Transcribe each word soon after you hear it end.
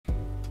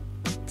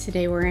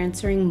Today we're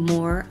answering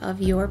more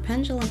of your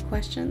pendulum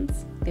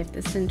questions. If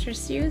this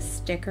interests you,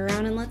 stick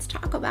around and let's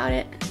talk about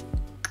it.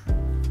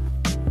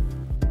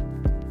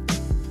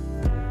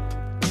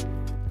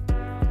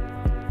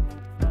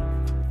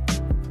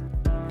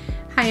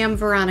 Hi, I'm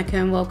Veronica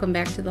and welcome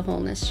back to the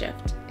Wholeness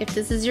Shift. If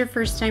this is your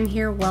first time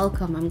here,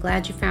 welcome. I'm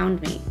glad you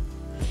found me.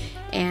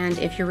 And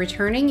if you're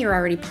returning, you're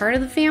already part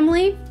of the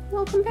family,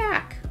 welcome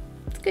back.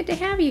 It's good to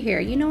have you here.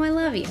 You know I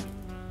love you.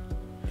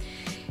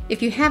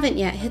 If you haven't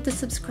yet, hit the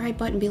subscribe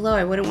button below.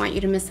 I wouldn't want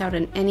you to miss out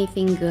on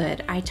anything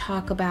good. I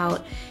talk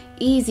about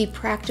easy,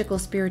 practical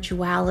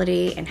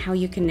spirituality and how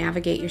you can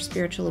navigate your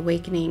spiritual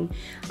awakening.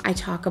 I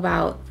talk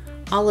about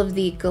all of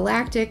the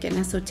galactic and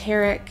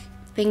esoteric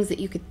things that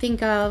you could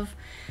think of,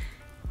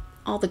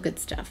 all the good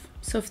stuff.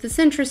 So if this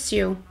interests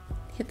you,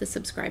 hit the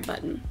subscribe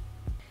button.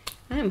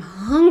 I'm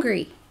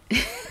hungry.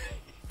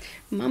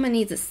 Mama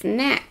needs a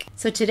snack.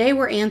 So today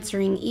we're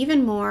answering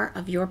even more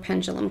of your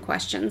pendulum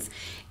questions.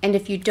 And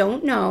if you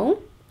don't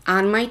know,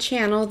 on my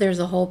channel, there's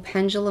a whole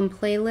pendulum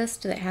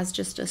playlist that has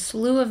just a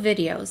slew of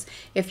videos.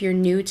 If you're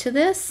new to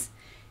this,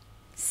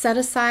 set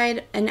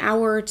aside an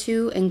hour or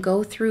two and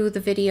go through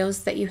the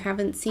videos that you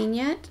haven't seen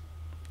yet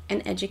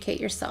and educate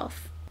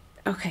yourself.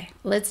 Okay,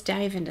 let's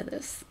dive into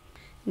this.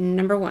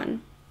 Number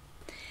one,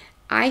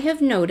 I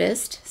have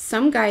noticed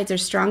some guides are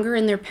stronger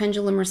in their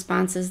pendulum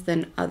responses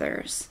than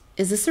others.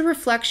 Is this a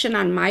reflection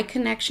on my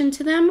connection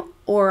to them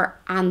or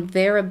on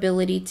their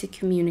ability to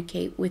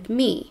communicate with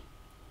me?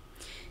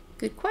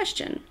 Good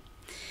question.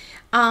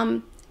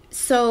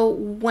 So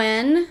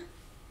when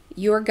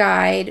your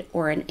guide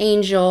or an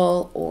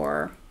angel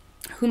or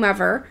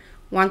whomever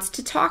wants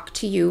to talk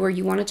to you or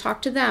you want to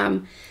talk to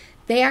them,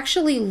 they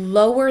actually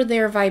lower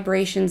their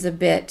vibrations a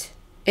bit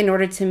in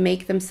order to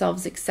make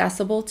themselves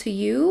accessible to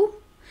you.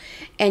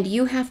 And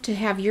you have to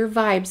have your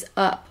vibes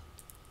up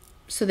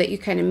so that you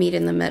kind of meet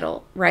in the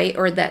middle, right?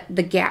 Or that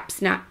the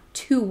gap's not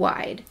too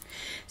wide.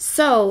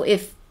 So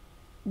if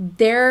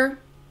their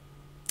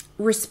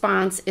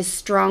response is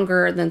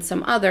stronger than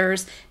some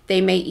others, they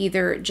may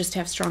either just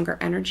have stronger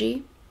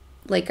energy.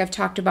 Like I've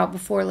talked about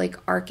before, like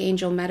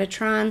Archangel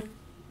Metatron,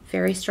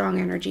 very strong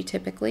energy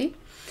typically.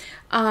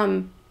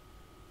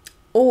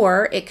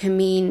 Or it can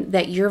mean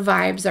that your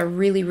vibes are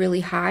really,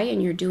 really high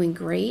and you're doing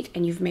great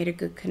and you've made a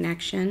good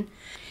connection.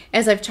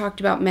 As I've talked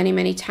about many,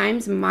 many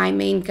times, my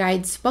main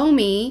guide,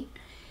 Spomi,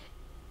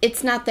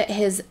 it's not that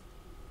his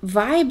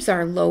vibes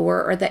are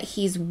lower or that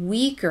he's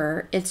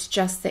weaker. It's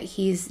just that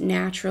he's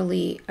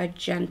naturally a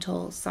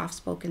gentle,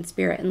 soft-spoken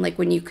spirit. And like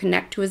when you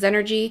connect to his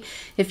energy,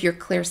 if you're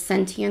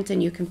clairsentient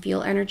and you can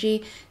feel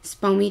energy,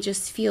 Spomi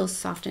just feels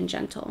soft and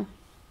gentle.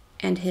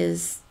 And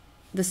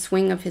the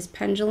swing of his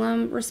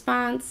pendulum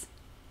response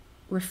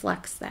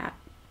reflects that.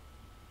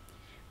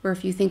 Or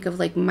if you think of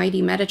like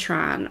Mighty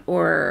Metatron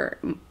or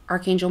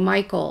Archangel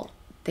Michael,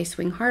 they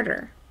swing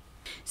harder.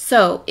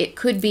 So it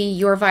could be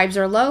your vibes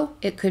are low.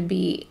 It could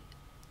be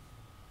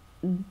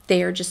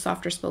they are just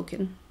softer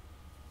spoken.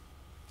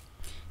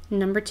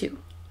 Number two,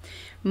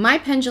 my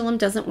pendulum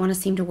doesn't want to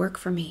seem to work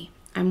for me.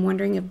 I'm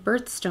wondering if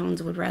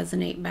birthstones would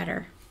resonate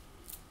better.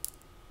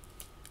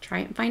 Try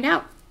it and find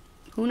out.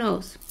 Who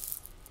knows?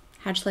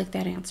 How'd you like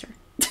that answer?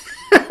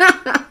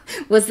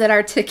 Was that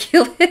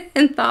articulate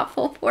and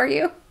thoughtful for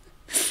you?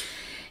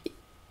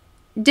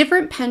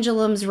 Different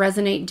pendulums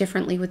resonate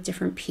differently with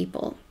different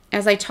people.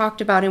 As I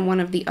talked about in one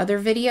of the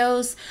other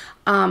videos,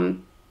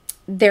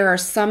 there are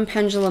some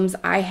pendulums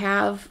I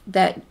have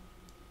that,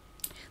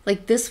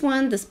 like this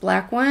one, this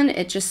black one,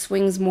 it just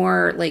swings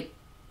more like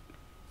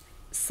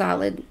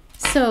solid.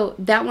 So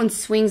that one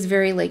swings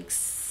very like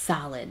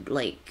solid,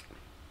 like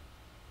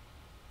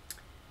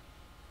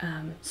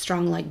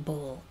strong like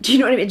bull. Do you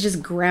know what I mean?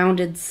 Just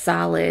grounded,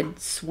 solid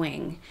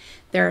swing.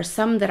 There are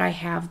some that I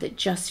have that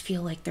just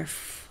feel like they're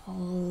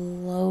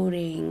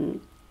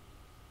floating,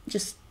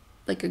 just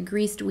like a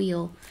greased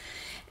wheel.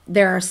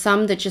 There are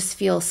some that just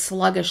feel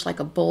sluggish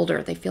like a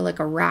boulder. They feel like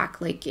a rock,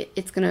 like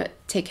it's going to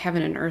take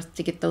heaven and earth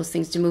to get those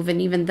things to move,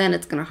 and even then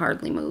it's going to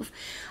hardly move.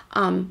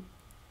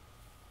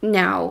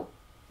 Now,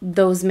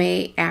 those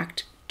may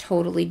act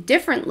totally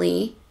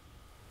differently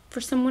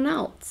for someone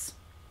else.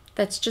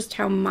 That's just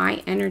how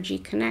my energy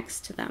connects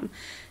to them.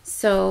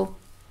 So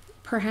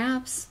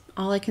perhaps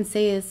all I can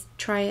say is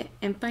try it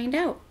and find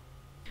out.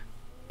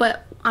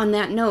 But on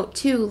that note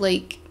too,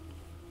 like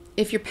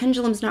if your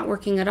pendulum's not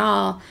working at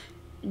all,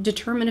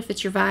 determine if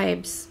it's your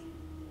vibes.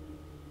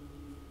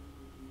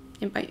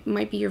 It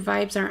might be your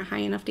vibes aren't high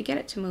enough to get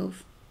it to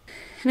move.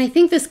 And I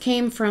think this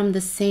came from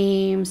the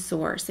same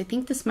source. I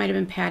think this might have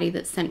been Patty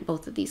that sent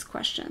both of these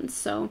questions.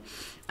 So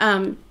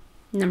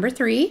number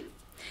three,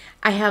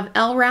 I have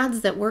L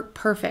rods that work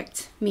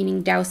perfect,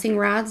 meaning dowsing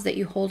rods that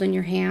you hold in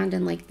your hand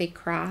and like they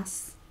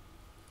cross,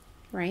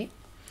 right?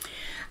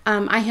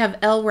 I have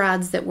L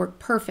rods that work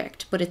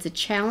perfect, but it's a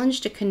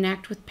challenge to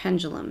connect with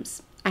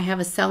pendulums. I have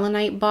a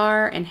selenite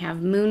bar and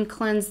have moon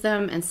cleansed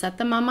them and set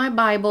them on my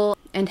Bible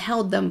and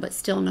held them, but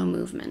still no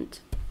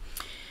movement.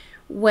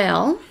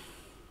 Well,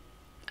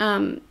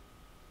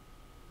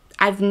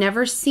 I've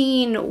never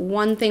seen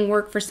one thing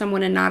work for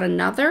someone and not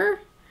another.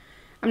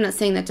 I'm not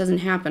saying that doesn't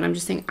happen. I'm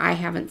just saying I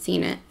haven't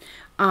seen it.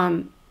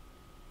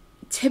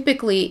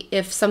 Typically,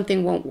 if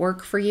something won't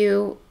work for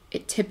you,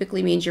 it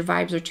typically means your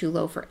vibes are too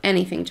low for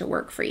anything to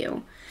work for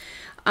you.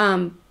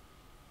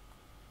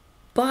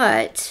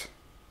 But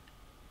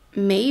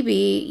maybe,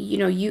 you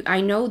know,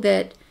 I know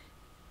that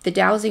the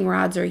dowsing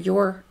rods are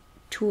your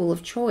tool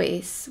of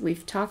choice.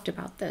 We've talked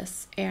about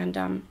this,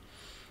 and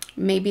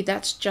maybe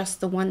that's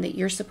just the one that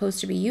you're supposed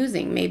to be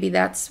using. Maybe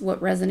that's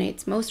what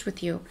resonates most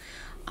with you.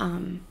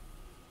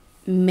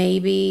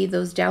 Maybe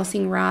those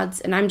dowsing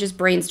rods, and I'm just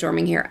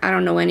brainstorming here. I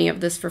don't know any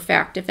of this for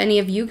fact. If any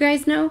of you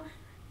guys know,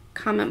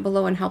 comment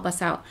below and help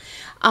us out.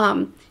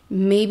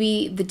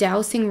 Maybe the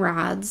dowsing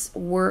rods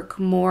work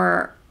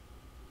more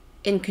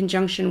in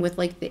conjunction with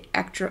like the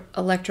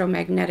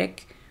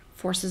electromagnetic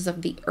forces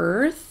of the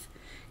earth,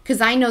 because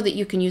I know that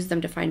you can use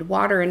them to find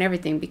water and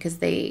everything, because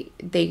they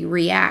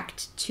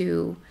react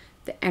to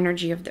the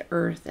energy of the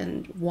earth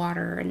and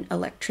water and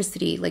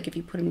electricity. Like if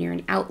you put them near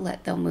an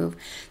outlet, they'll move.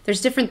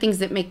 There's different things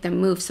that make them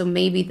move, so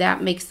maybe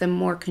that makes them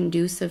more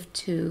conducive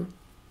to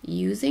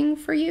using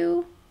for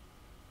you,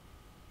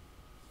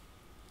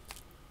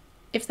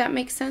 if that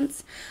makes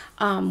sense.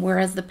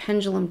 Whereas the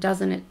pendulum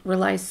doesn't. It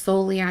relies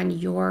solely on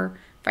your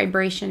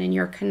vibration and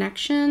your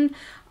connection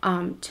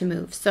to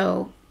move.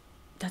 So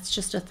that's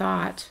just a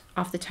thought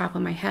off the top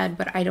of my head,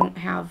 but I don't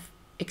have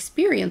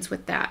experience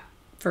with that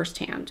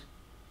firsthand.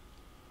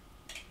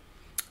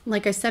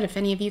 Like I said, if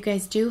any of you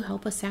guys do,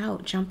 help us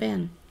out, jump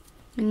in.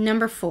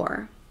 Number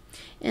 4,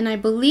 and I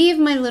believe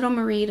my little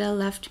Marita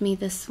left me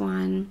this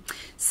one.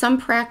 Some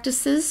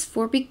practices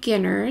for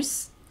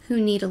beginners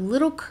who need a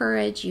little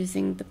courage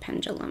using the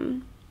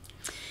pendulum.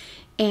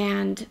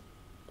 And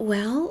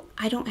well,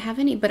 I don't have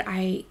any, but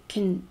I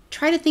can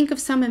try to think of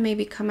some and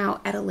maybe come out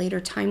at a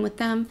later time with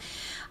them.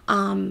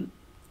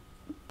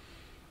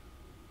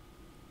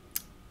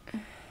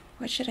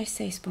 What should I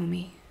say,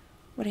 Spomi?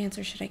 What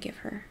answer should I give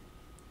her?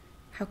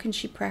 How can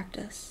she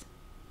practice?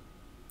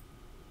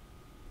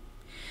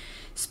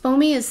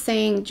 Spomi is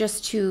saying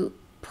just to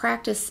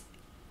practice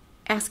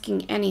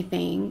asking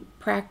anything.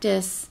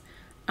 Practice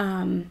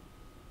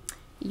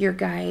your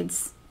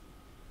guides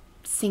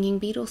singing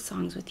Beatles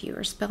songs with you,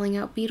 or spelling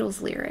out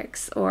Beatles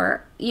lyrics,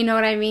 or you know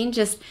what I mean?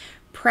 Just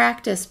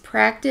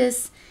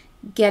practice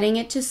getting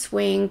it to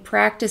swing,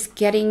 practice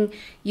getting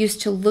used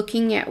to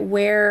looking at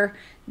where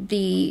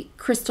the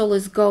crystal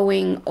is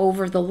going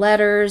over the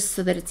letters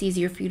so that it's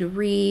easier for you to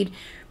read.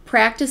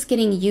 Practice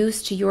getting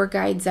used to your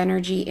guide's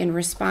energy in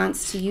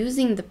response to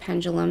using the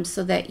pendulum,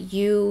 so that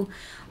you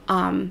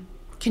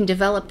can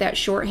develop that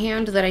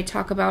shorthand that I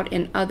talk about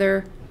in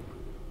other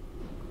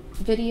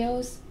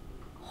videos.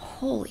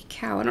 Holy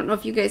cow, I don't know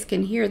if you guys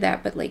can hear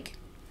that, but like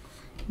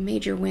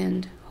major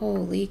wind.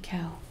 Holy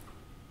cow.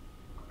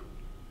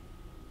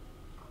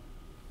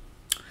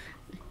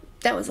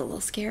 That was a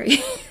little scary.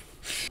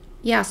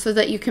 Yeah, so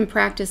that you can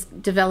practice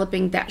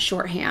developing that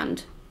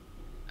shorthand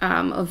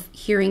of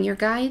hearing your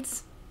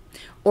guides,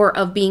 or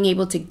of being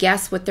able to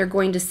guess what they're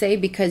going to say,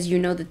 because you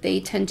know that they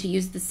tend to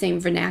use the same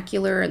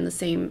vernacular and the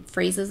same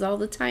phrases all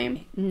the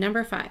time.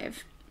 Number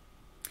 5.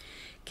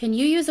 Can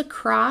you use a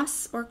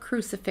cross or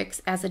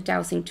crucifix as a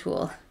dowsing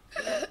tool?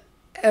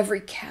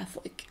 Every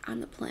Catholic on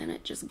the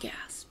planet just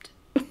gasped.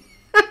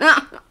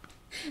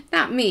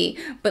 Not me,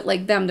 but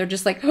like them. They're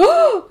just like,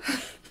 oh!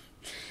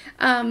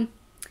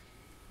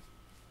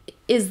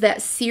 Is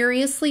that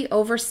seriously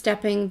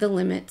overstepping the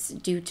limits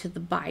due to the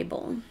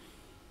Bible?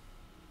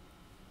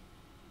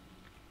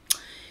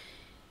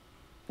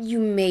 You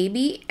may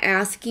be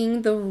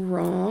asking the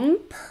wrong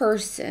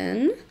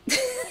person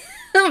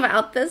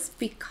about this,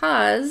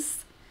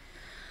 because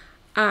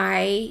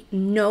I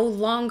no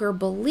longer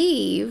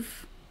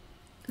believe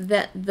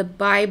that the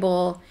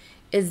Bible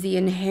is the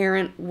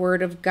inherent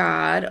word of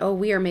God. Oh,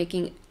 we are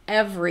making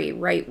every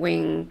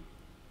right-wing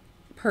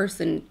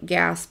person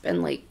gasp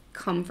and like,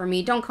 come for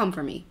me. Don't come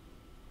for me.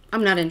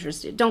 I'm not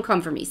interested. Don't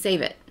come for me.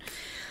 Save it.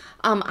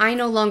 I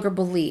no longer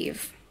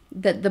believe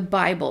that the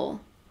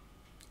Bible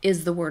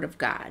is the word of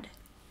God.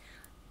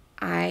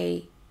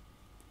 I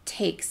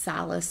take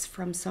solace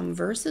from some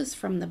verses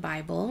from the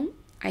Bible.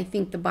 I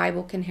think the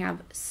Bible can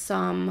have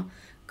some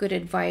good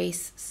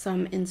advice,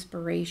 some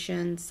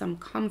inspiration, some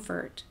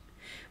comfort.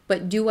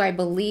 But do I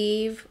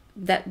believe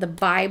that the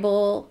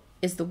Bible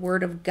is the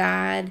word of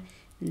God?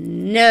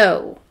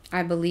 No.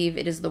 I believe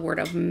it is the word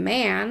of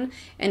man,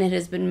 and it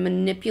has been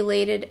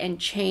manipulated and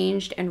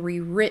changed and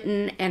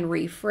rewritten and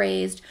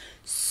rephrased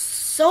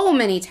so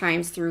many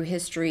times through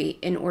history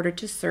in order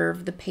to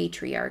serve the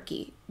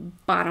patriarchy.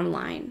 Bottom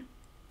line.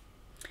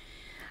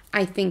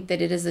 I think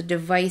that it is a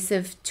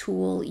divisive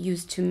tool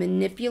used to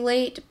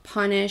manipulate,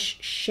 punish,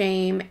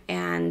 shame,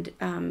 and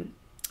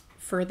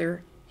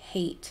further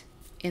hate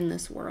in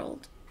this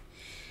world.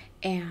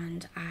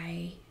 And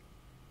I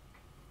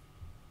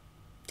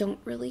don't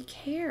really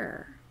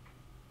care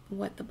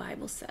what the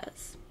Bible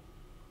says.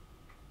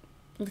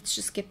 Let's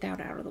just get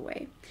that out of the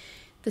way.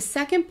 The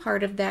second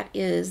part of that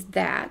is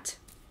that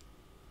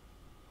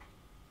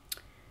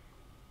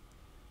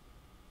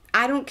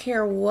I don't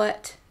care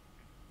what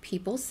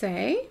people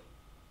say.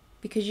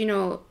 Because, you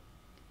know,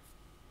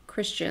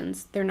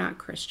 Christians, they're not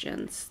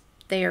Christians.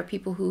 They are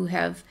people who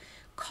have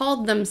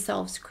called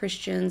themselves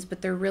Christians,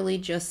 but they're really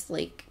just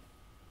like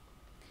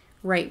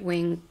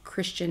right-wing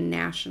Christian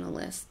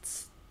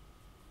nationalists.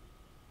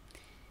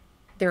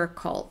 They're a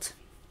cult.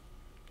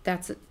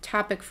 That's a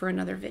topic for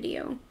another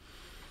video.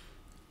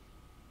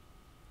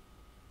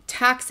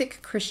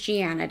 Toxic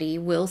Christianity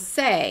will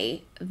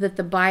say that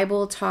the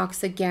Bible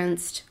talks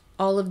against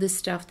all of this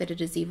stuff, that it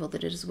is evil,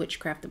 that it is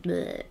witchcraft.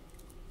 Bleh.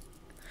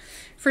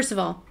 First of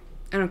all,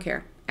 I don't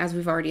care. As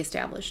we've already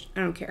established, I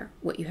don't care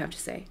what you have to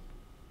say.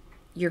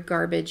 You're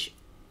garbage.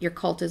 Your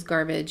cult is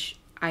garbage.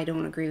 I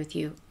don't agree with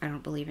you. I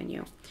don't believe in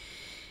you.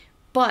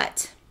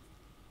 But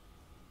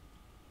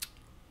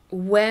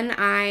when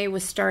I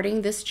was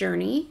starting this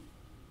journey,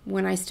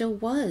 when I still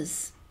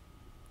was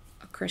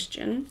a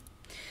Christian,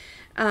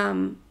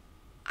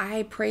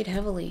 I prayed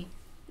heavily.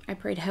 I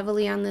prayed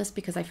heavily on this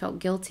because I felt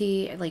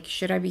guilty. Like,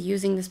 should I be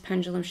using this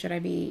pendulum? Should I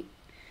be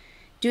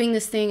doing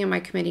this thing? Am I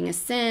committing a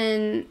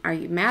sin? Are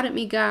you mad at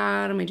me,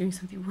 God? Am I doing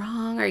something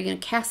wrong? Are you going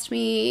to cast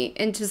me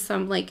into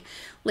some like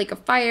a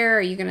fire?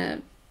 Are you going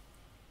to,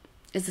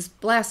 is this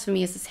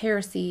blasphemy? Is this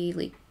heresy?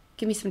 Like,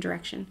 give me some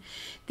direction.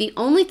 The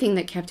only thing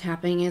that kept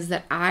happening is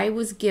that I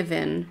was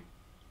given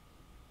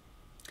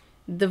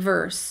the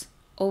verse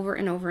over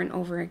and over and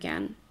over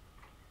again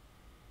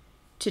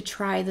to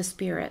try the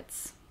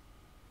spirits.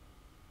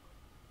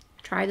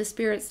 Try the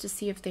spirits to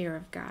see if they are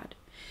of God.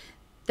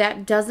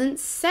 That doesn't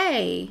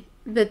say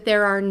that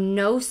there are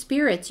no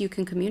spirits you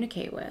can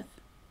communicate with.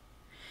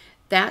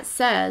 That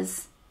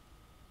says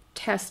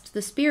test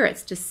the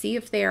spirits to see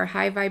if they are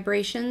high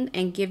vibration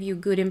and give you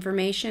good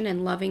information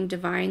and loving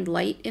divine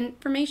light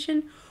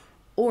information,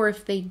 or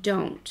if they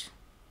don't.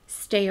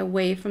 Stay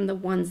away from the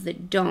ones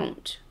that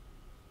don't.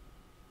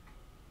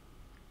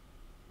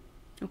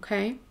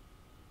 Okay?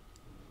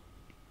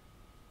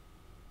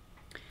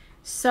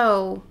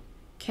 So,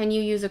 can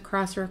you use a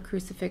cross or a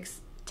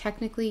crucifix?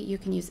 Technically, you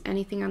can use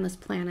anything on this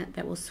planet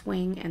that will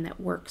swing and that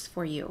works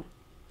for you.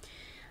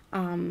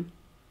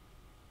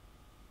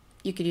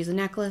 You could use a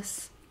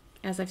necklace.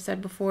 As I've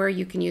said before,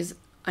 you can use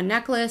a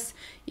necklace.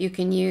 You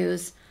can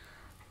use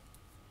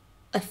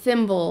a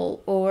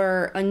thimble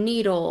or a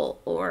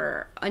needle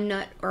or a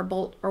nut or a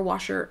bolt or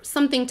washer,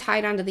 something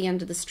tied onto the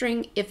end of the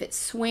string. If it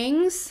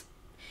swings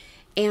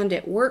and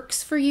it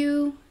works for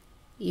you,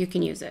 you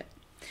can use it.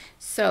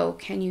 So,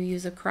 can you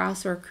use a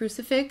cross or a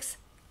crucifix?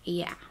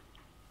 Yeah.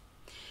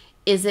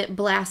 Is it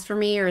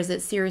blasphemy or is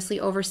it seriously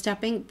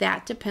overstepping?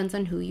 That depends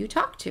on who you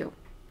talk to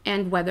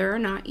and whether or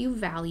not you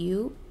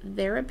value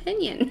their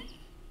opinion.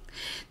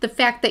 The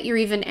fact that you're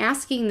even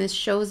asking this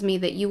shows me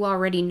that you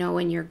already know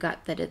in your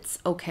gut that it's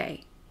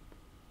okay.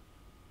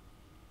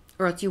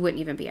 Or else you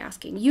wouldn't even be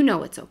asking. You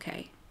know it's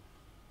okay.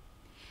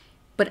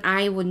 But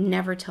I would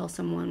never tell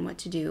someone what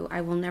to do.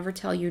 I will never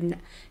tell you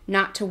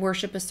not to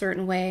worship a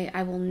certain way.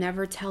 I will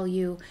never tell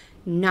you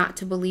not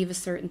to believe a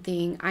certain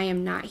thing. I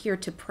am not here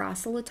to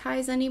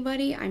proselytize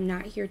anybody. I'm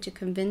not here to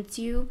convince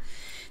you.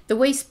 The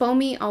way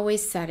Spomi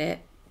always said it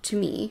to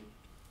me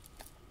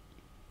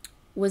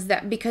was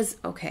that because,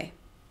 okay,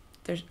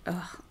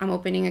 I'm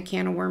opening a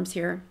can of worms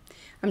here.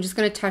 I'm just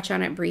going to touch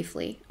on it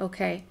briefly,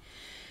 okay?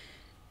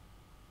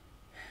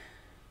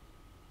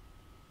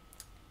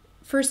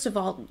 First of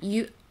all,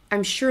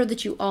 I'm sure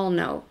that you all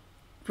know,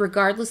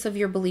 regardless of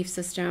your belief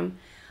system,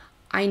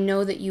 I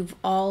know that you've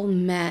all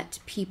met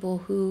people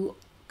who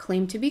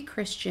claim to be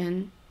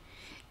Christian,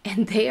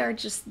 and they are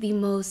just the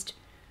most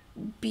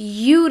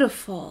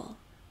beautiful,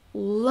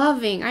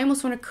 loving, I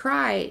almost want to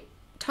cry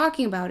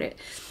talking about it.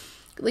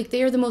 Like,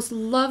 they are the most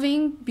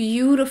loving,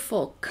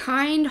 beautiful,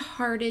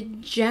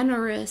 kind-hearted,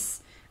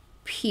 generous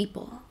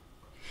people.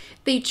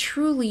 They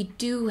truly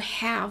do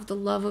have the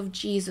love of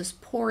Jesus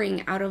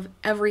pouring out of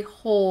every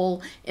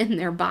hole in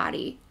their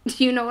body.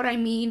 Do you know what I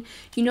mean?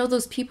 You know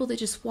those people that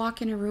just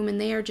walk in a room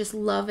and they are just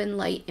love and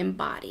light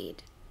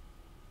embodied.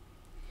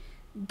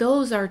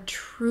 Those are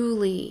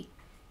truly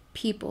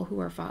people who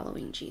are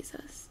following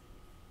Jesus.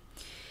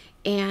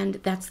 And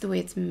that's the way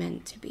it's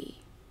meant to be.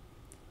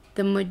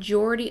 The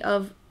majority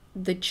of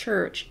the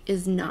church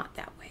is not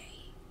that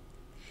way.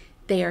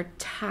 They are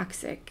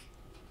toxic.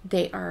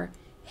 They are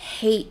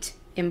hate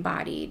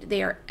embodied.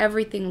 They are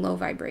everything low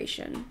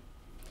vibration.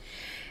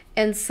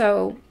 And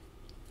so,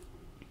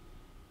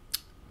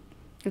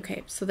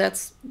 okay, so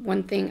that's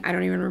one thing. I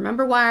don't even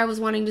remember why I was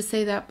wanting to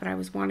say that, but I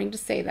was wanting to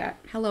say that.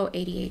 Hello,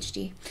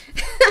 ADHD.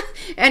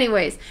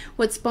 Anyways,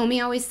 what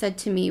Spomi always said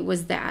to me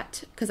was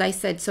that, because I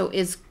said, so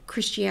is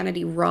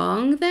Christianity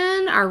wrong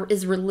then? Or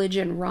is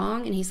religion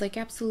wrong? And he's like,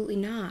 absolutely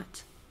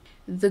not.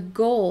 The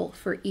goal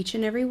for each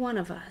and every one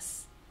of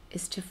us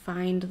is to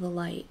find the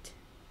light.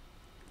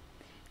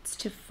 It's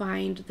to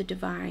find the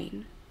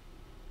divine.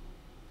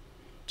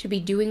 To be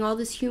doing all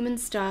this human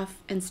stuff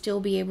and still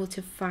be able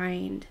to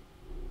find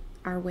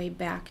our way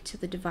back to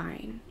the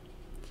divine.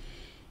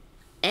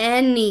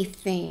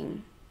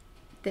 Anything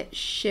that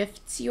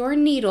shifts your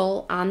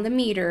needle on the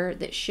meter,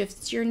 that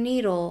shifts your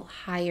needle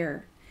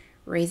higher,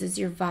 raises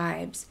your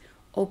vibes,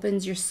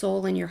 opens your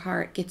soul and your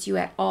heart, gets you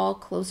at all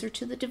closer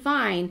to the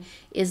divine,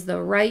 is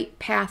the right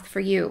path for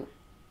you.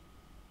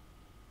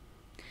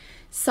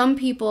 Some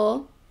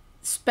people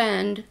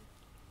spend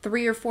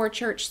 3 or 4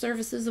 church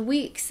services a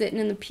week sitting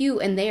in the pew,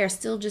 and they are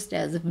still just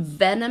as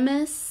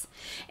venomous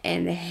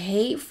and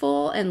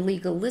hateful and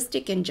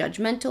legalistic and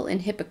judgmental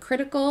and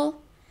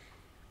hypocritical,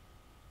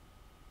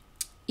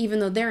 even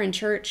though they're in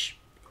church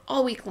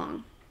all week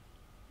long.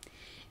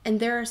 And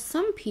there are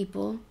some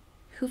people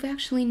who've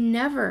actually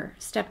never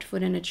stepped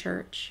foot in a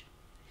church.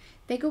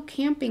 They go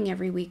camping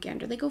every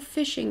weekend, or they go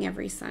fishing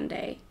every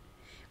Sunday,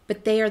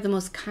 but they are the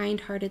most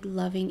kind-hearted,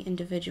 loving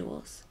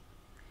individuals.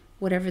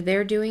 Whatever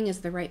they're doing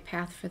is the right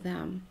path for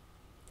them.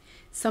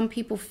 Some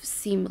people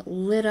seem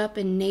lit up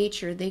in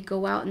nature. They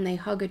go out and they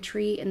hug a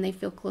tree and they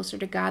feel closer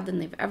to God than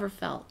they've ever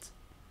felt.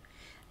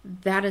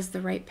 That is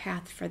the right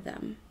path for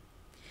them.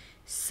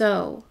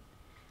 So,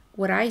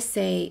 what I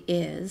say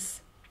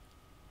is,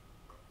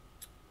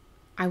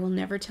 I will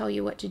never tell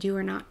you what to do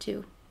or not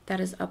to. That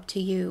is up to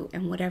you.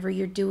 And whatever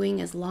you're doing,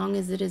 as long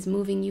as it is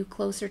moving you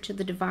closer to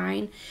the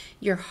divine,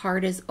 your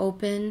heart is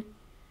open,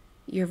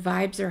 your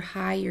vibes are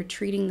high, you're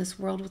treating this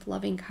world with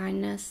loving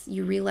kindness,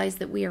 you realize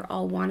that we are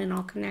all one and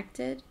all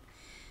connected,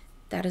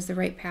 that is the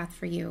right path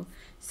for you.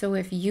 So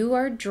if you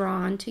are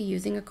drawn to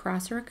using a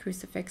cross or a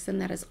crucifix,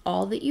 and that is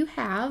all that you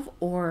have,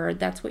 or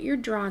that's what you're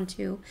drawn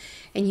to,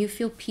 and you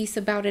feel peace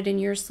about it in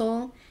your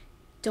soul,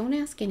 don't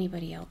ask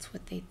anybody else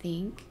what they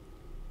think.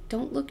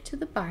 Don't look to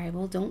the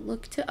Bible. Don't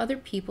look to other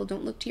people.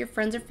 Don't look to your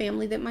friends or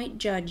family that might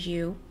judge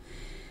you.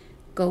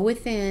 Go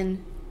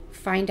within,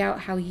 find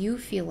out how you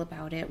feel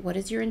about it. What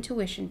does your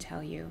intuition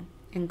tell you?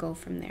 And go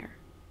from there.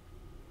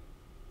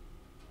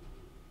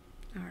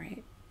 All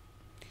right.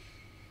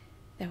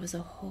 That was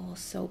a whole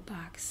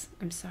soapbox.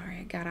 I'm sorry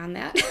I got on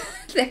that.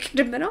 That could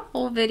have been a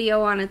whole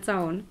video on its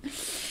own.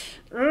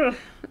 Ugh.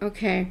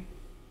 Okay.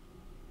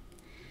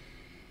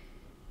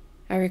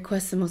 I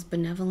request the most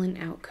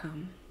benevolent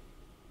outcome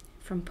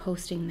from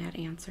posting that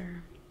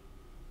answer.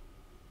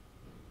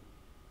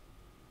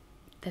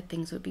 That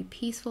things would be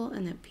peaceful,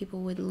 and that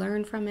people would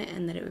learn from it,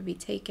 and that it would be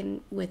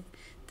taken with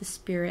the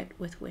spirit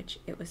with which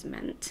it was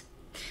meant.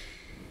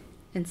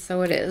 And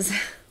so it is.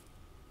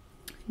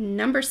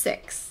 Number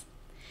 6.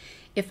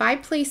 If I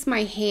place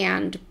my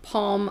hand,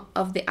 palm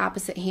of the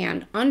opposite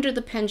hand, under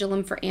the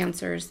pendulum for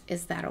answers,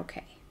 is that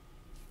okay?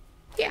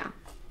 Yeah.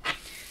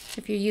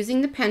 If you're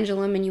using the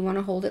pendulum and you want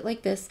to hold it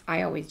like this,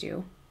 I always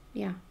do.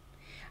 Yeah.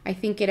 I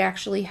think it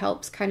actually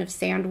helps kind of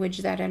sandwich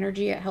that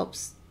energy. It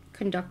helps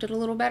conduct it a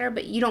little better,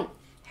 but you don't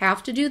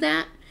have to do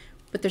that,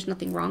 but there's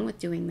nothing wrong with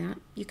doing that.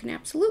 You can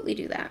absolutely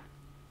do that.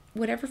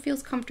 Whatever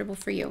feels comfortable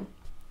for you.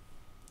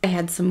 I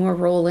had some more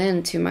roll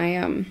into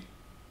my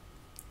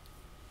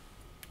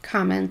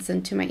comments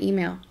and to my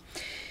email.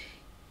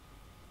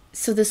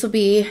 So this will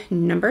be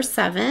number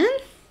 7.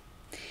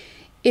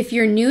 If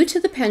you're new to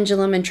the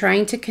pendulum and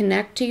trying to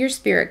connect to your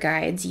spirit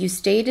guides, you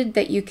stated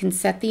that you can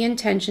set the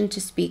intention to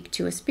speak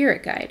to a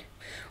spirit guide.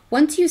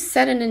 Once you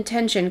set an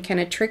intention, can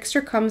a trickster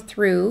come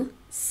through,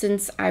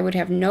 since I would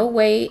have no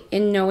way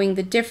in knowing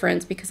the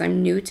difference because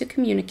I'm new to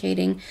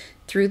communicating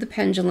through the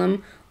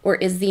pendulum, or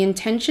is the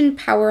intention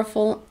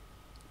powerful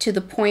to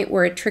the point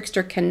where a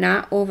trickster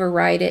cannot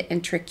override it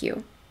and trick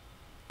you?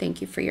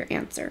 Thank you for your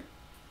answer.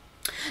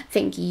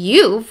 Thank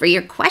you for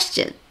your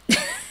question.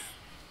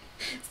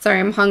 Sorry,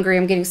 I'm hungry.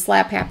 I'm getting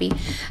slap happy.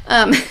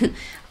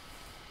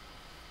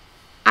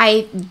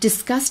 I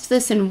discussed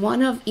this in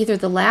one of either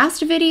the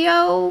last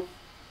video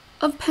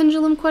of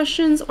pendulum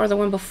questions or the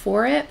one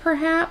before it,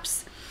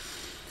 perhaps.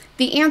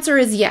 The answer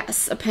is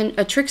yes.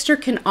 A trickster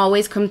can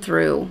always come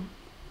through.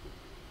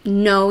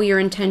 No, your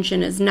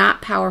intention is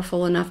not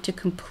powerful enough to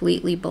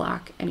completely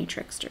block any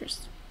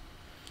tricksters.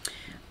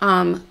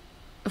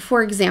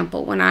 For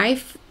example, when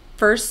I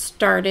first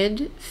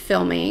started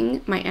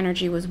filming, my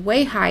energy was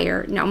way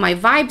higher. Now my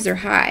vibes are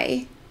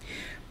high,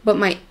 but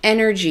my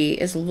energy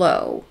is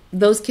low.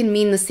 Those can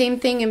mean the same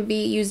thing and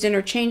be used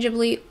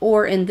interchangeably,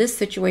 or in this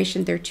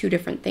situation, they're two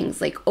different things.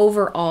 Like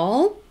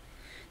overall,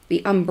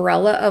 the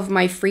umbrella of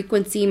my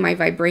frequency, my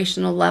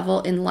vibrational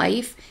level in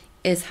life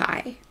is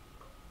high.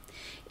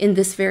 In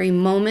this very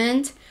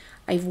moment,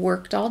 I've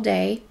worked all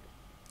day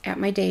at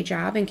my day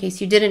job. In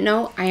case you didn't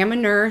know, I am a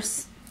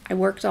nurse. I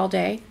worked all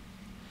day.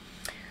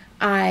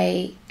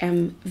 I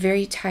am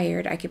very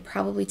tired. I could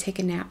probably take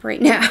a nap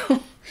right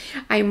now.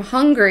 I'm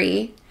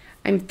hungry.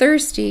 I'm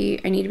thirsty.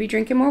 I need to be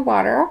drinking more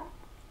water.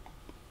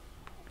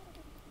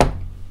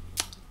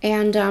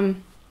 And I've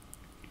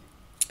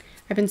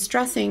been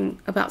stressing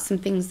about some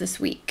things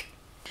this week.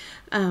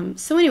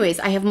 So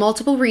anyways, I have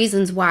multiple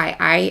reasons why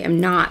I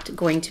am not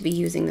going to be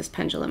using this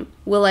pendulum.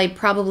 Will I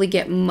probably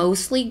get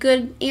mostly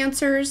good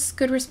answers,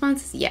 good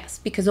responses?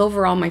 Yes, because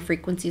overall my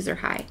frequencies are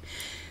high.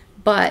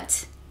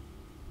 But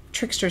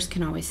tricksters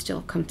can always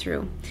still come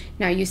through.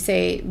 Now you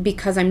say,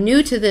 because I'm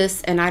new to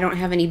this and I don't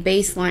have any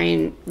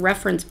baseline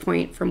reference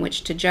point from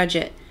which to judge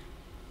it,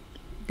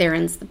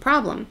 therein's the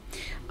problem.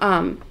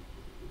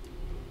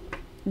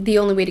 The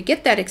only way to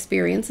get that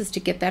experience is to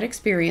get that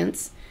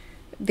experience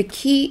the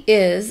key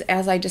is,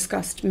 as I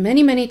discussed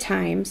many, many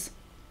times,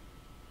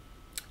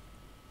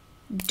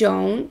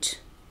 don't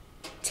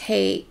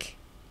take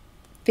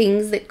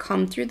things that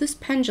come through this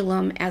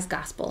pendulum as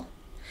gospel.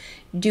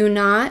 Do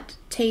not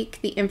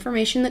take the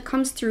information that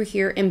comes through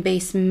here and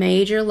base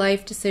major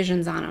life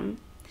decisions on them.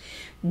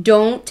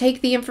 Don't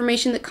take the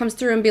information that comes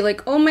through and be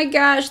like, oh my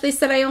gosh, they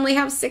said I only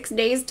have 6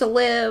 days to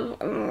live.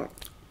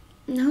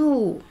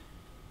 No.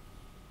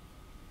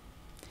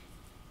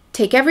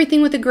 Take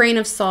everything with a grain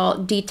of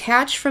salt,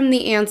 detach from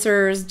the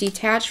answers,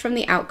 detach from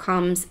the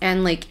outcomes,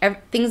 and like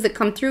things that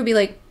come through, be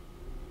like,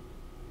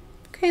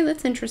 okay,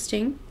 that's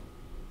interesting.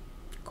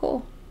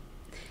 Cool.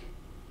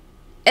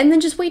 And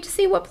then just wait to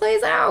see what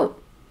plays out.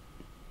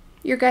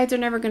 Your guides are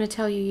never going to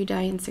tell you you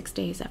die in 6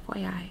 days,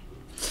 FYI.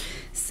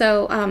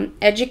 So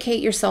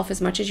educate yourself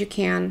as much as you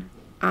can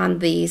on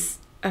these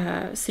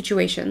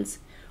situations.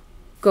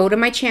 Go to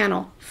my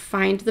channel,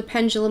 find the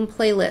Pendulum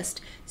playlist,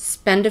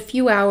 spend a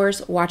few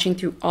hours watching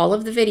through all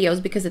of the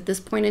videos, because at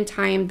this point in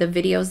time, the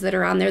videos that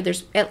are on there,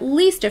 there's at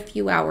least a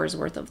few hours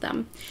worth of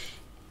them.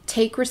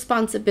 Take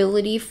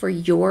responsibility for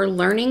your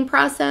learning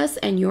process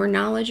and your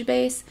knowledge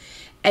base.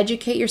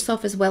 Educate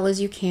yourself as well as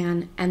you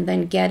can, and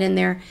then get in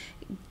there.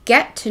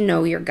 Get to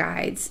know your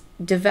guides.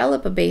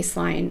 Develop a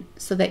baseline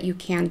so that you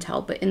can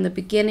tell. But in the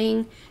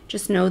beginning,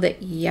 just know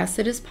that yes,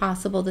 it is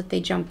possible that they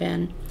jump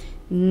in.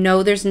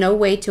 No, there's no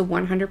way to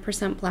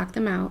 100% block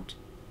them out.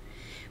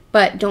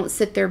 But don't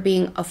sit there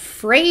being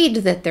afraid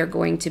that they're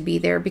going to be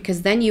there,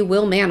 because then you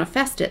will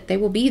manifest it. They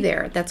will be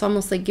there. That's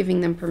almost like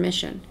giving them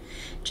permission.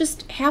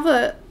 Just have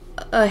a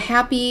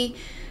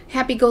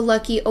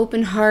happy-go-lucky,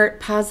 open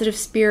heart, positive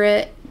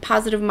spirit,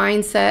 positive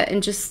mindset,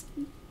 and just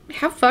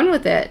have fun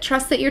with it.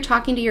 Trust that you're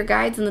talking to your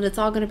guides and that it's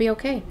all going to be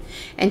okay.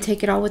 And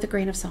take it all with a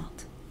grain of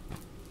salt.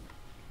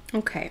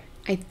 Okay,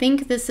 I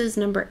think this is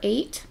number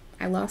 8.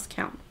 I lost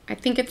count. I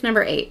think it's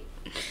number 8.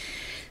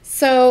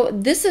 So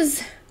this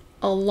is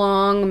a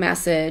long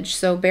message,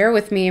 so bear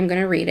with me. I'm going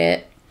to read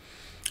it.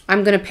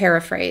 I'm going to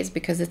paraphrase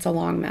because it's a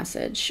long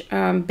message.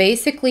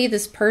 Basically,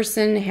 this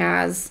person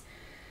has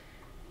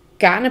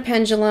gotten a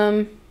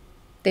pendulum.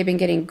 They've been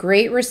getting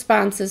great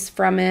responses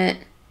from it.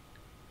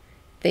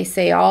 They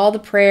say all the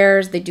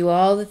prayers. They do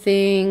all the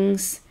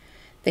things.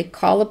 They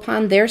call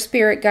upon their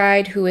spirit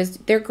guide, who is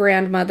their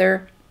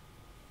grandmother.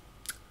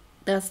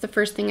 That's the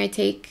first thing I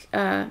take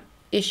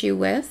issue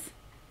with.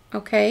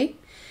 Okay.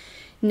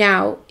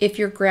 Now, if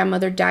your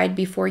grandmother died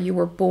before you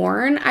were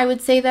born, I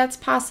would say that's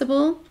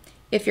possible.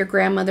 If your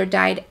grandmother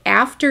died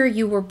after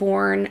you were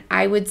born,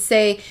 I would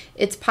say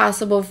it's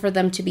possible for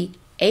them to be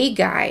a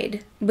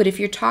guide. But if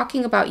you're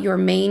talking about your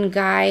main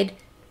guide,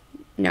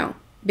 no,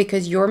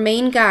 because your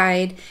main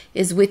guide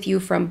is with you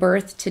from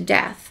birth to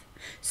death.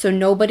 So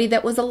nobody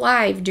that was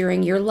alive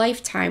during your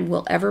lifetime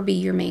will ever be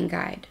your main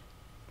guide.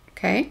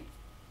 Okay?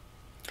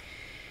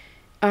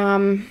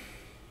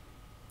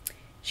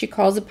 She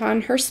calls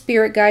upon her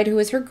spirit guide, who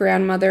is her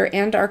grandmother,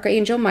 and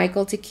Archangel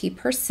Michael to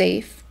keep her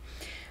safe.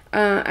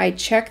 I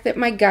check that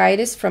my guide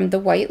is from the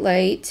white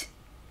light.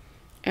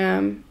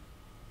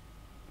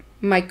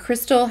 My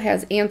crystal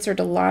has answered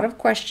a lot of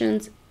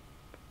questions.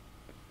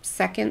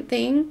 Second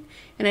thing,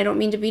 and I don't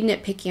mean to be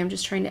nitpicky, I'm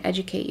just trying to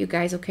educate you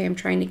guys, okay? I'm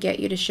trying to get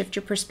you to shift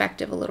your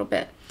perspective a little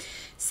bit.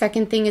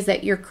 Second thing is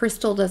that your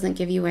crystal doesn't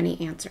give you any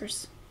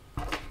answers.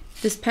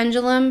 This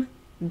pendulum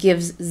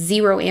gives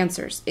 0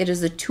 answers. It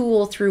is a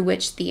tool through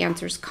which the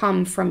answers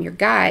come from your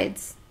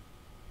guides.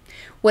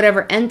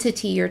 Whatever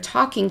entity you're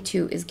talking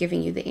to is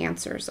giving you the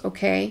answers,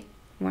 okay?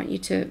 I want you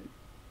to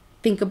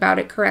think about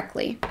it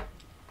correctly.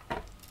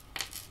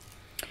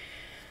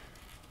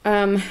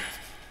 I've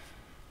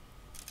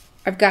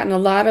gotten a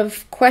lot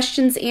of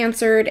questions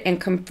answered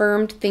and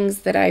confirmed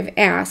things that I've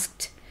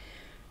asked.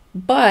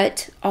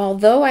 But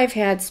although I've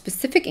had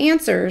specific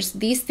answers,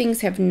 these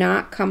things have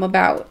not come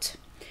about.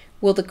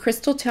 Will the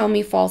crystal tell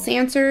me false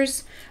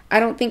answers? I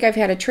don't think I've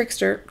had a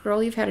trickster.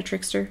 Girl, you've had a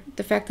trickster.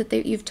 The fact that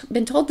you've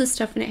been told this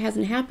stuff and it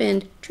hasn't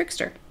happened,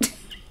 trickster.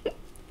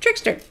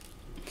 Trickster.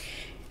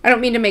 I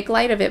don't mean to make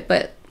light of it,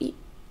 but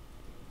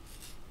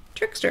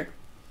trickster.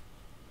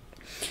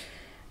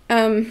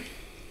 I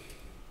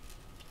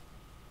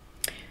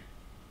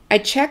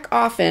check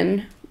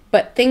often,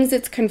 but things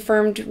it's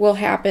confirmed will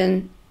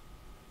happen.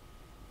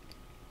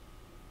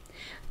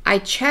 I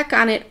check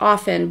on it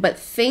often, but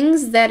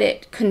things that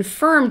it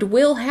confirmed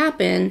will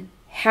happen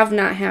have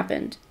not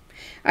happened.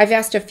 I've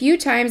asked a few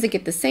times and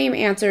get the same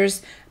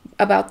answers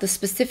about the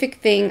specific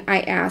thing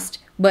I asked,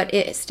 but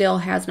it still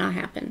has not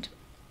happened.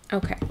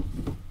 Okay.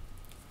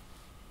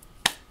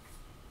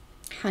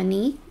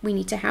 Honey, we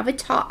need to have a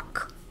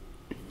talk.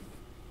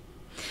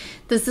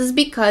 This is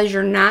because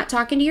you're not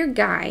talking to your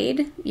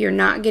guide. You're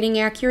not getting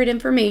accurate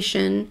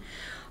information.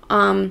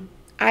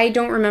 I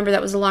don't remember,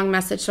 that was a long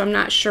message, so I'm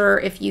not sure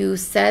if you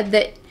said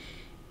that.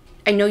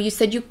 I know you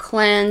said you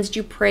cleansed,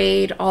 you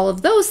prayed, all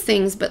of those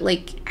things, but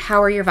like,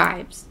 how are your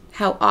vibes?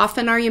 How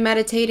often are you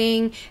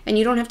meditating? And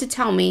you don't have to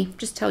tell me,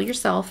 just tell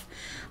yourself.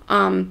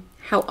 How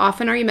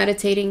often are you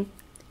meditating?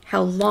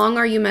 How long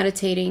are you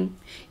meditating?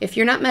 If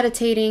you're not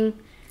meditating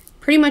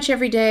pretty much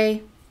every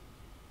day,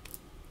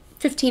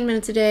 15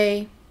 minutes a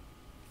day.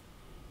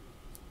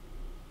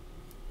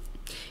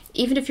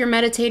 Even if you're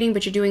meditating,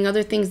 but you're doing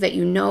other things that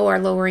you know are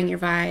lowering your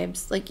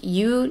vibes, like,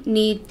 you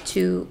need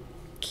to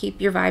keep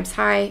your vibes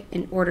high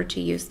in order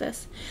to use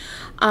this.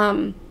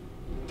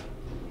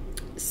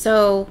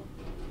 So,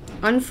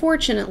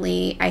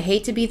 unfortunately, I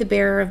hate to be the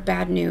bearer of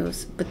bad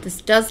news, but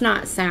this does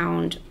not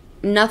sound,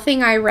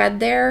 nothing I read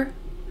there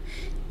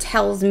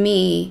tells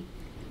me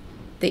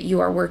that you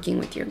are working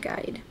with your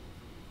guide.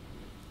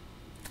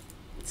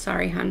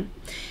 Sorry, hon.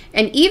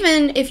 And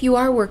even if you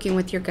are working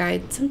with your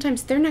guide,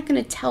 sometimes they're not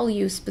going to tell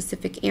you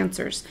specific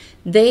answers.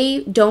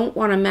 They don't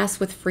want to mess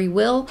with free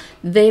will.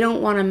 They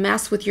don't want to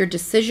mess with your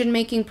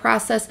decision-making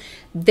process.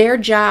 Their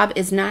job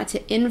is not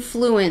to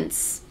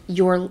influence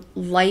your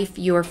life,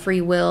 your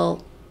free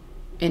will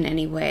in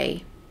any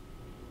way.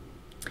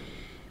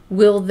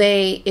 Will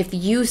they, if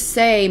you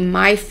say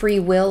my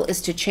free will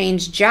is to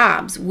change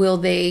jobs, will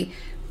they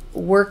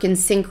work and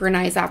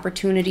synchronize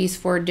opportunities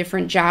for a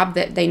different job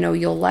that they know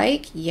you'll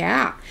like?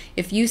 Yeah.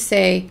 If you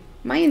say,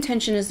 my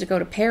intention is to go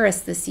to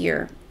Paris this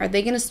year, are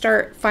they going to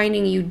start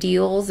finding you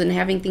deals and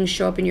having things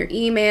show up in your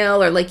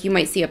email? Or like, you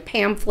might see a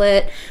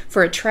pamphlet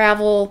for a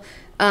travel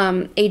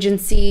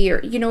agency,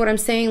 or you know what I'm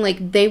saying?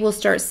 Like, they will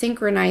start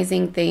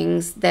synchronizing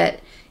things that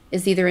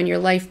is either in your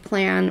life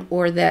plan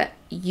or that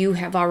you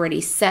have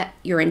already set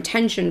your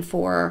intention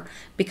for,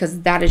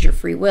 because that is your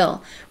free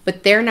will.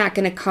 But they're not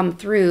going to come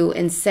through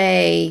and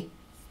say,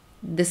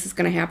 this is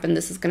going to happen,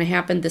 this is going to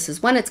happen, this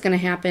is when it's going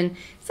to happen.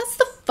 That's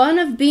the fun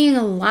of being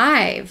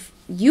alive.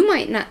 You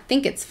might not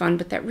think it's fun,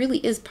 but that really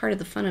is part of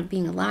the fun of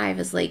being alive,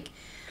 is like,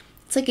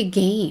 it's like a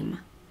game.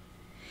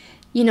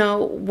 You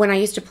know, when I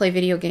used to play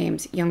video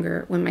games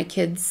younger, when my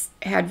kids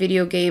had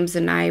video games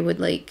and I would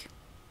like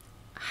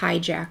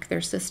hijack their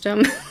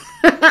system,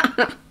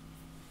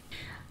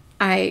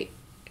 I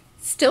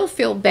still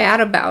feel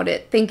bad about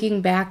it,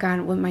 thinking back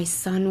on when my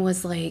son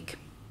was like,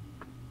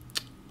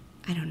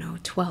 I don't know,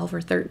 12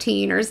 or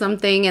 13 or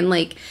something, and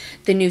like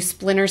the new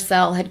Splinter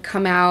Cell had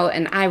come out,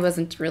 and I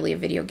wasn't really a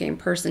video game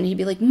person. He'd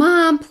be like,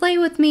 Mom, play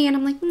with me, and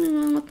I'm like, that's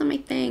not my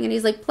thing. And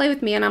he's like, play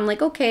with me, and I'm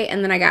like, okay.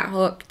 And then I got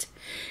hooked,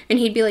 and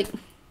he'd be like,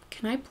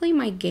 can I play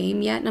my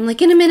game yet? And I'm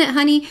like, in a minute,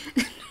 honey.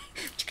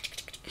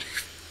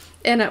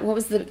 And what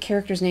was the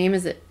character's name?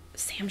 Is it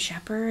Sam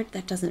Shepard?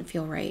 That doesn't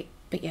feel right,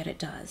 but yet it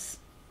does.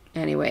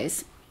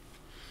 Anyways,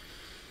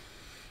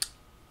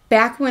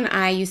 back when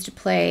I used to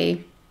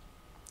play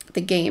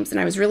the games, and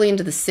I was really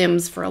into The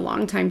Sims for a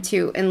long time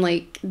too, and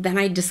like then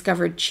I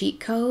discovered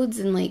cheat codes,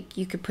 and like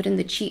you could put in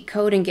the cheat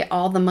code and get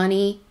all the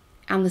money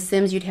on The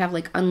Sims. You'd have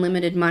like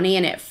unlimited money,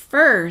 and at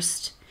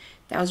first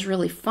that was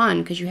really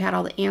fun because you had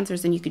all the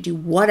answers and you could do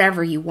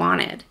whatever you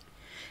wanted.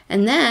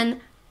 And then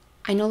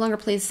I no longer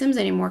play The Sims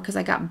anymore because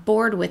I got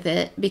bored with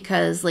it,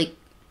 because like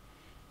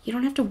you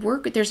don't have to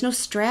work, there's no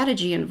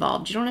strategy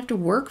involved. You don't have to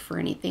work for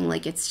anything.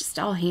 Like, it's just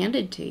all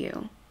handed to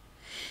you.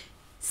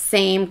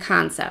 Same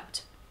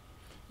concept.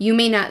 You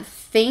may not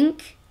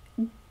think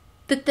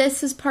that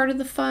this is part of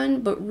the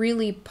fun, but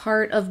really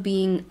part of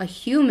being a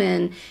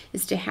human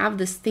is to have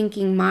this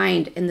thinking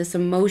mind and this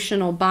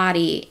emotional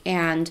body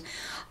and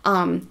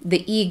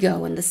the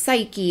ego and the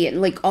psyche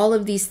and like all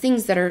of these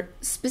things that are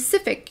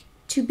specific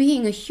to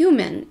being a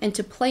human and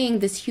to playing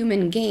this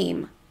human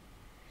game.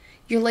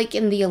 You're like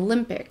in the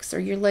Olympics, or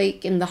you're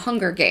like in the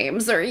Hunger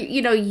Games, or, you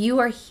know, you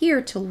are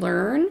here to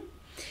learn,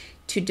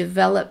 to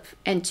develop,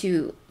 and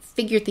to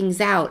figure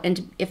things out.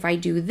 And if I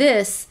do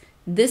this,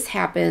 this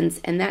happens,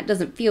 and that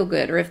doesn't feel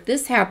good. Or if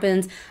this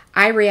happens,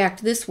 I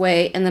react this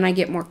way, and then I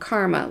get more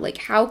karma. Like,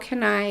 how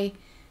can I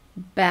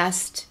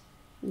best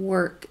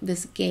work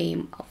this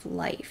game of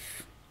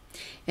life?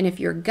 And if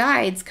your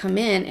guides come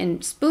in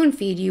and spoon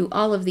feed you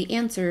all of the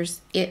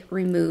answers, it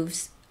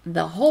removes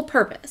the whole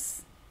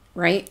purpose,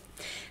 right?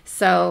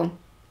 So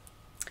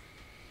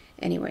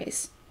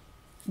anyways,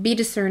 be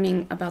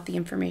discerning about the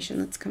information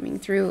that's coming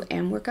through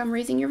and work on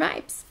raising your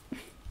vibes.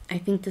 I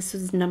think this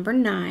is number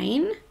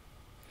 9.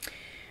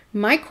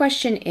 My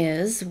question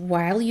is,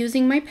 while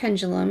using my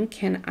pendulum,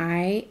 can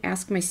I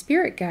ask my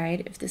spirit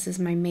guide, if this is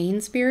my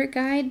main spirit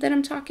guide that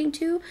I'm talking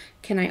to,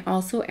 can I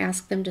also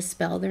ask them to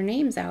spell their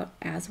names out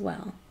as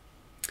well?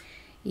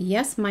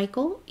 Yes,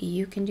 Michael,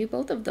 you can do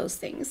both of those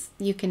things.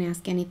 You can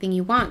ask anything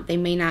you want. They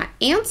may not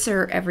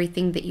answer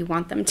everything that you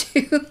want them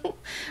to,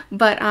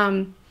 but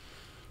oh,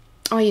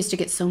 I used to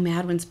get so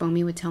mad when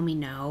Spomy would tell me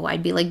no.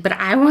 I'd be like, but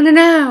I want to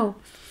know.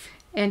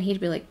 And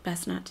he'd be like,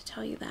 best not to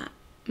tell you that.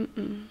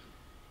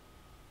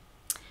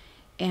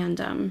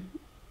 And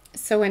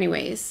so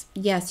anyways,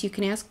 yes, you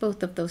can ask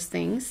both of those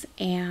things,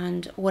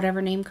 and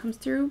whatever name comes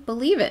through,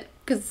 believe it.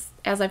 Because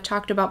as I've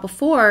talked about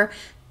before,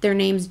 their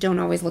names don't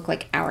always look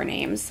like our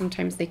names.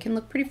 Sometimes they can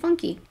look pretty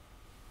funky.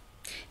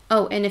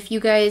 Oh, and if you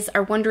guys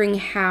are wondering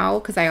how,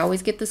 because I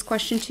always get this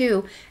question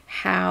too,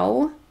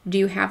 how do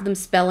you have them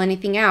spell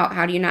anything out?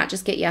 How do you not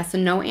just get yes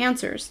and no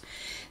answers?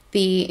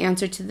 The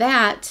answer to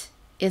that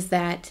is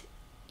that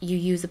you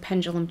use a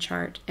pendulum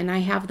chart, and I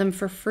have them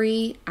for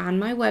free on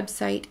my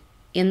website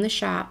in the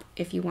shop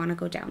if you want to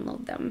go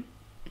download them.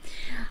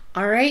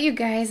 All right, you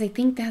guys, I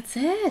think that's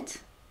it.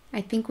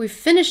 I think we've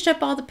finished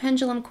up all the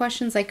pendulum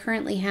questions I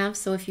currently have,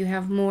 so if you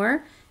have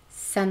more,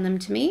 send them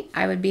to me.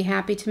 I would be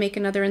happy to make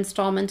another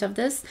installment of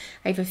this.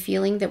 I have a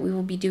feeling that we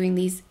will be doing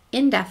these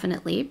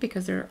indefinitely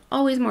because there are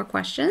always more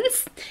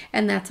questions,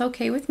 and that's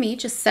okay with me.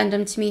 Just send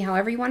them to me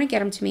however you want to get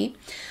them to me.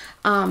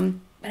 But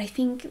I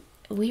think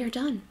we are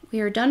done. We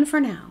are done for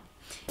now.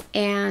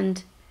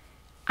 And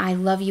I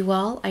love you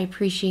all. I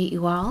appreciate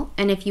you all.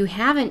 And if you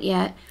haven't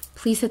yet,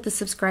 please hit the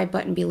subscribe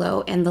button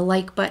below and the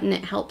like button.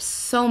 It helps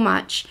so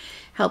much.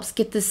 Helps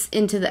get this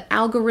into the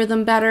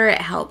algorithm better.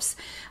 It helps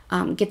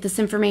get this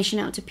information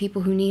out to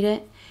people who need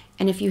it.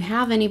 And if you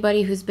have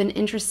anybody who's been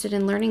interested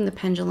in learning the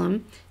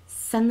pendulum,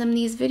 send them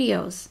these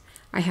videos.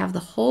 I have the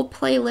whole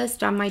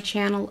playlist on my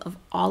channel of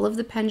all of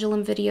the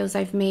pendulum videos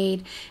I've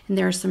made, and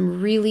there are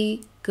some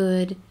really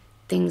good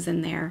things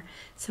in there,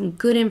 some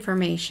good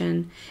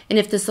information. And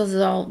if this is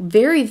all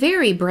very,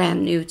 very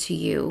brand new to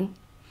you,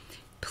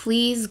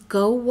 please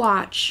go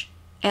watch,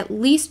 at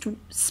least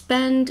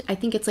spend, I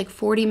think it's like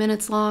 40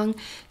 minutes long,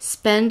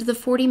 spend the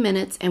 40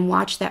 minutes and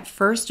watch that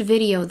first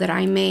video that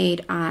I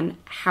made on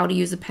how to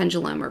use a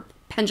pendulum or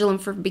pendulum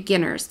for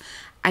beginners.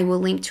 I will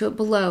link to it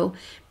below,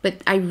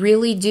 but I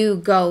really do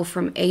go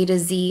from A to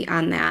Z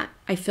on that.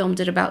 I filmed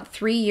it about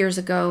 3 years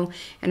ago,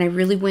 and I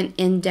really went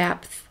in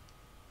depth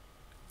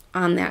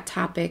on that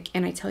topic,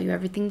 and I tell you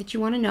everything that you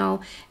want to know,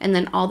 and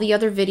then all the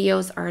other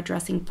videos are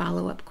addressing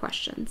follow-up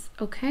questions,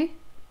 okay?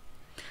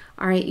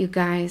 All right, you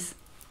guys.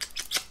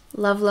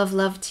 Love, love,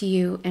 love to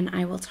you, and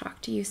I will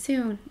talk to you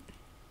soon.